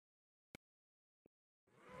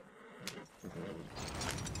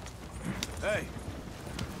Hey,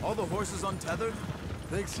 all the horses untethered?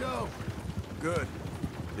 Think so. Good.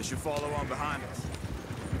 They should follow on behind us.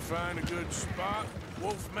 You find a good spot,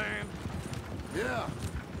 Wolfman? Yeah.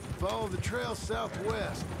 Follow the trail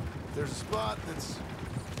southwest. There's a spot that's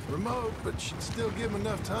remote, but should still give them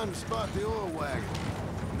enough time to spot the oil wagon.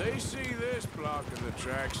 When they see this blocking the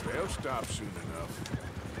tracks, they'll stop soon enough.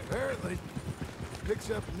 Apparently, picks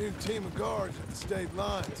up a new team of guards at the state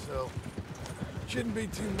line, so shouldn't be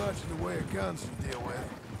too much in the way of guns to deal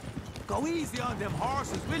with. Go easy on them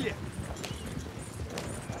horses, will you?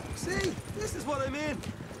 See, this is what I mean.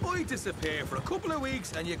 I disappear for a couple of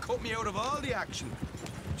weeks and you cut me out of all the action.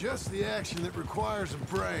 Just the action that requires a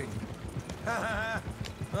brain.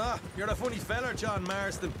 Ah, you're a funny feller, John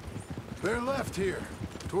Marston. They're left here,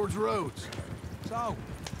 towards Rhodes. So,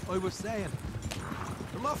 I was saying,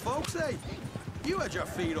 from my folks say, you had your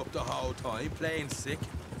feet up the whole time, playing sick,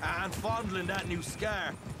 and fondling that new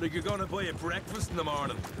scar like you're gonna buy a breakfast in the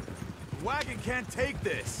morning. Wagon can't take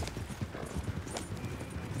this.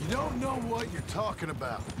 You don't know what you're talking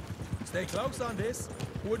about. Stay close on this.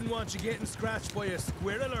 Wouldn't want you getting scratched by a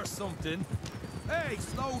squirrel or something. Hey,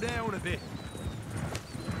 slow down a bit.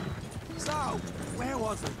 So, where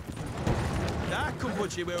was it? That could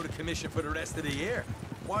put you out of commission for the rest of the year.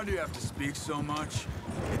 Why do you have to speak so much?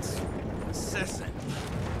 It's incessant.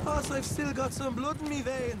 Plus, I've still got some blood in me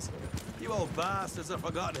veins. You old bastards have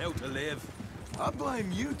forgotten how to live. I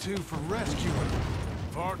blame you two for rescuing.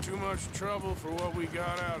 Far too much trouble for what we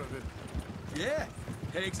got out of it. Yeah,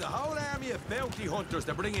 takes a whole army of bounty hunters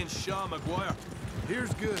to bring in Sean McGuire.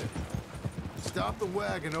 Here's good. Stop the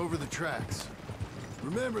wagon over the tracks.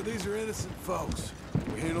 Remember, these are innocent folks.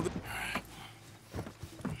 We handle the...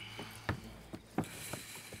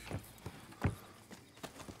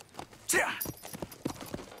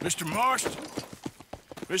 Mr. Marston,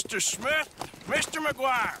 Mr. Smith, Mr.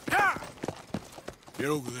 McGuire, ha! Get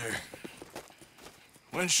over there.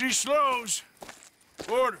 When she slows,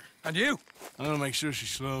 order. And you? I'm gonna make sure she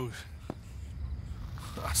slows.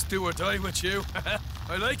 I'll do or die with you.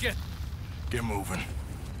 I like it. Get moving.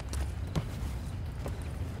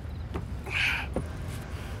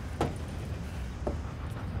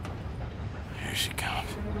 Here she comes.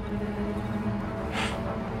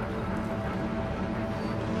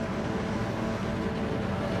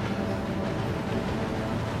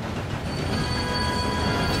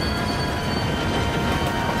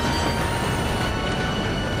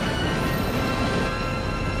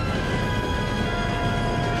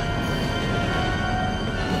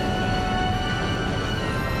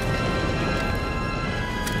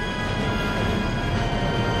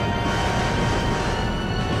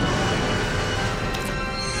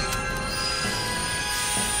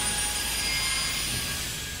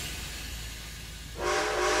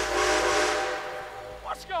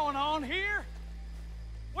 What's going on here?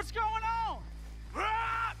 What's going on?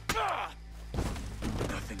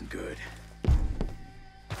 Nothing good.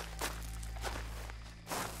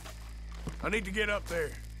 I need to get up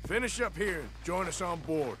there. Finish up here and join us on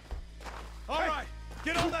board. All right,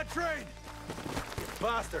 get on that train. You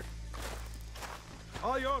bastard.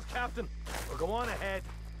 All yours, Captain. Or go on ahead.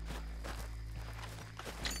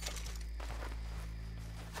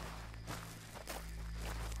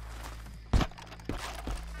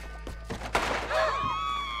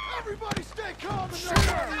 Everybody stay calm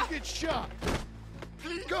and don't get shot.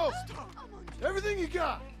 Please go. Everything you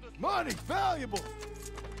got. Money, valuable.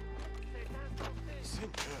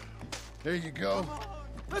 There you go.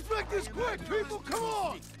 Let's make this quick, people. Come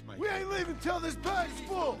on. We ain't leaving till this bag's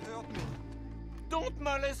full. Don't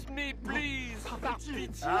molest me, please.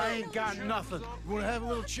 I ain't got nothing. You want to have a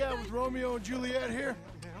little chat with Romeo and Juliet here?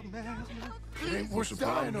 It ain't worth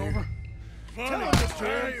dying over. Tell him, Mr.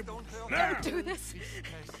 Aaron. Don't do this.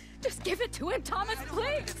 Just give it to him, Thomas,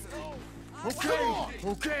 please. Okay,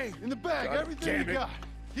 okay. In the bag, everything you got.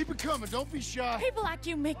 Keep it coming. Don't be shy. People like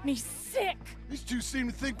you make me sick. These two seem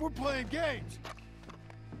to think we're playing games.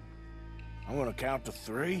 I'm gonna count to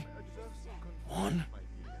 3. 1,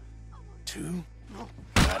 2.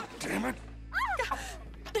 God damn it.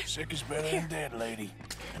 Sick is better than dead, lady.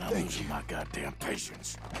 And I'm losing my goddamn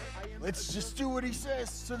patience. Let's just do what he says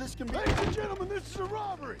so this can be... Ladies and gentlemen, this is a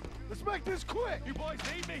robbery. Let's make this quick. You boys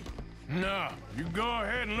need me? No, you go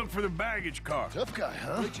ahead and look for the baggage car. Tough guy,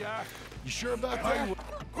 huh? Good job. You sure about that?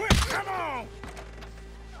 Quick, come on!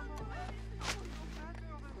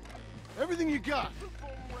 Everything you got.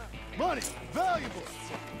 Money, valuable.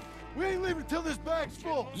 We ain't leaving till this bag's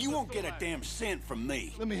full. You won't get a damn cent from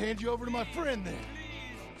me. Let me hand you over to my friend then.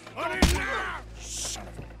 On it now! Son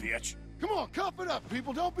of a bitch. Come on, cuff it up,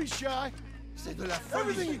 people. Don't be shy. C'est de la folie.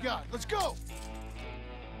 Everything you got. Let's go.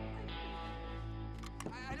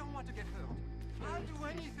 I don't want to get hurt. I'll do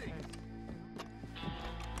anything.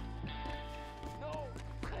 No.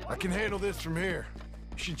 I can handle this from here.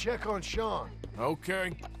 You should check on Sean.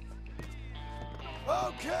 Okay.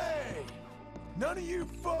 Okay. None of you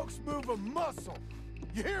folks move a muscle.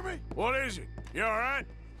 You hear me? What is it? You all right?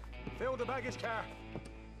 Fill the baggage car.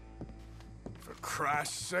 For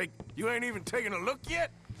Christ's sake, you ain't even taking a look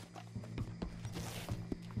yet?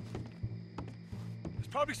 There's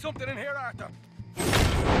probably something in here, Arthur.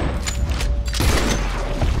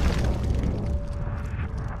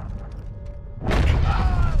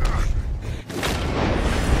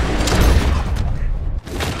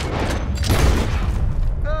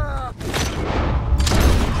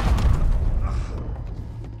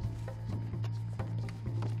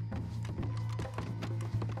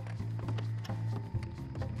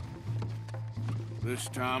 This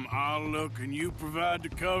time I'll look and you provide the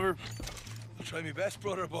cover. I'll try my best,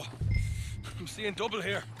 brother, but I'm seeing double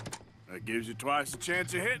here. That gives you twice the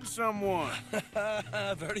chance of hitting someone.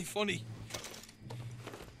 Very funny.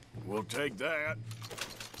 We'll take that.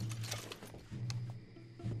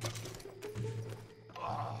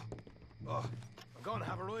 I'm gonna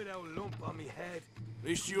have a right out lump on me head. At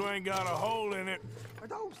least you ain't got a hole in it. Are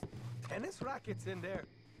those tennis rackets in there?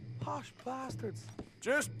 Posh bastards.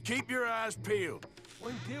 Just keep your eyes peeled.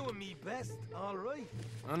 I'm doing me best, all right.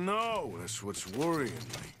 I know, that's what's worrying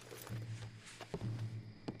me.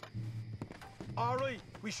 All right,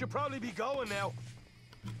 we should probably be going now.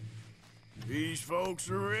 These folks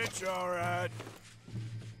are rich, all right.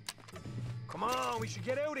 Come on, we should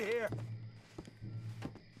get out of here.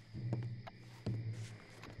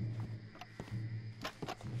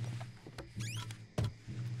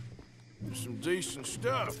 There's some decent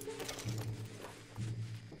stuff.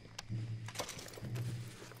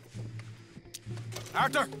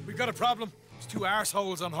 Arthur, we've got a problem. There's two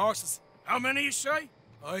arseholes on horses. How many you say?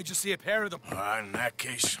 I just see a pair of them. All right, in that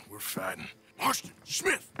case, we're fighting. Marston,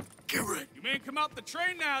 Smith, get ready. You men come out the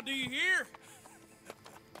train now, do you hear?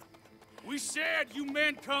 We said you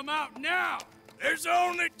men come out now. There's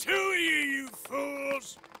only two of you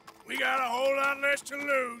fools. We got a whole lot less to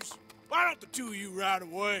lose. Why don't the two of you ride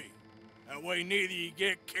away? That way neither of you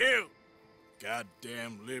get killed.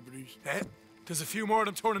 Goddamn liberties. Eh? There's a few more of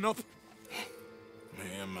them turning up. Me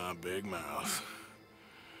and my big mouth.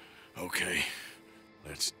 Okay,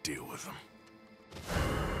 let's deal with them.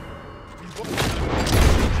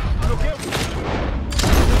 Look out!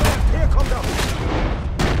 Here, come down!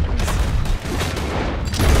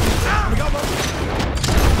 We got one!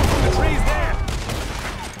 The tree's there!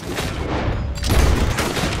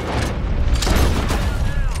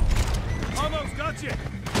 Almost got you!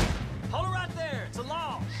 Hold it right there. It's a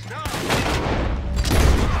law. No!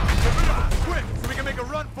 Get rid of them, quick, so we can make a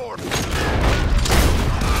run for it.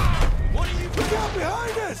 What are you doing? Look out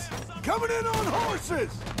behind us! Coming in on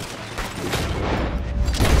horses!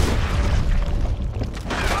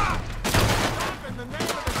 Stop in the name of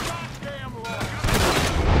the goddamn law!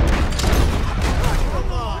 That's the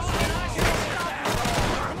law!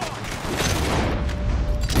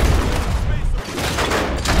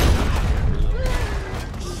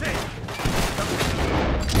 Shit!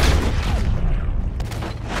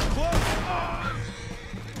 Close!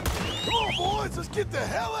 Come on, boys! Let's get the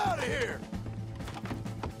hell out of here!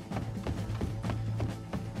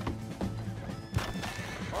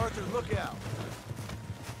 Arthur, look out.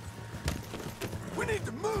 We need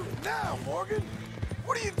to move now, Morgan.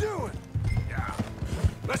 What are you doing? Yeah.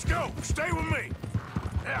 Let's go. Stay with me.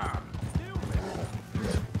 Yeah.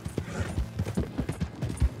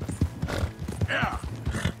 Yeah.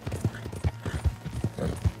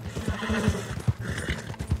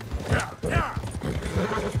 Yeah. Yeah.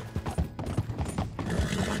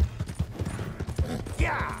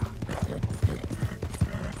 Yeah.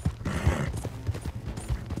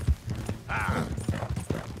 Ah.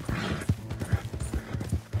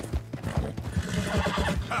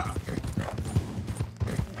 Ah.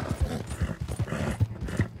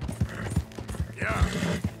 Yeah.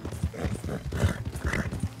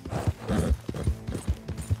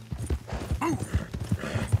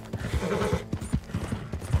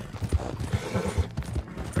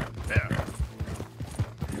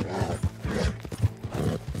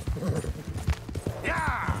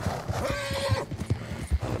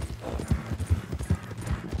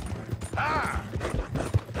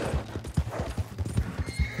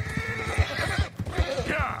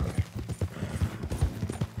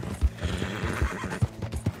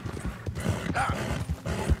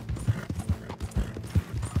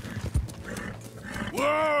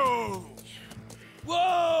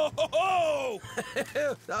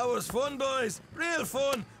 go! That was fun, boys. Real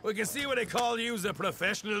fun. We can see what they call you the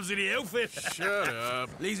professionals of the outfit. Shut up.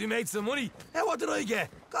 At least we made some money. Hey, what did I get?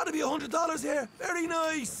 Gotta be $100 here. Very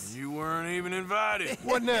nice. You weren't even invited.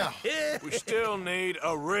 What now? We still need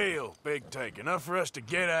a real big take, enough for us to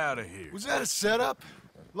get out of here. Was that a setup?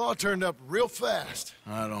 Law turned up real fast.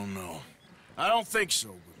 I don't know. I don't think so,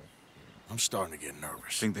 but I'm starting to get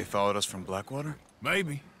nervous. Think they followed us from Blackwater?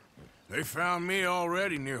 Maybe. They found me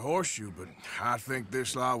already near Horseshoe, but I think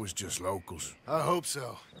this lot was just locals. I hope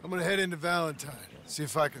so. I'm gonna head into Valentine, see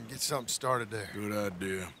if I can get something started there. Good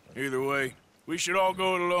idea. Either way, we should all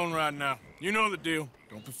go it alone right now. You know the deal.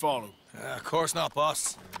 Don't be followed. Of course not,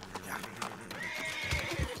 boss.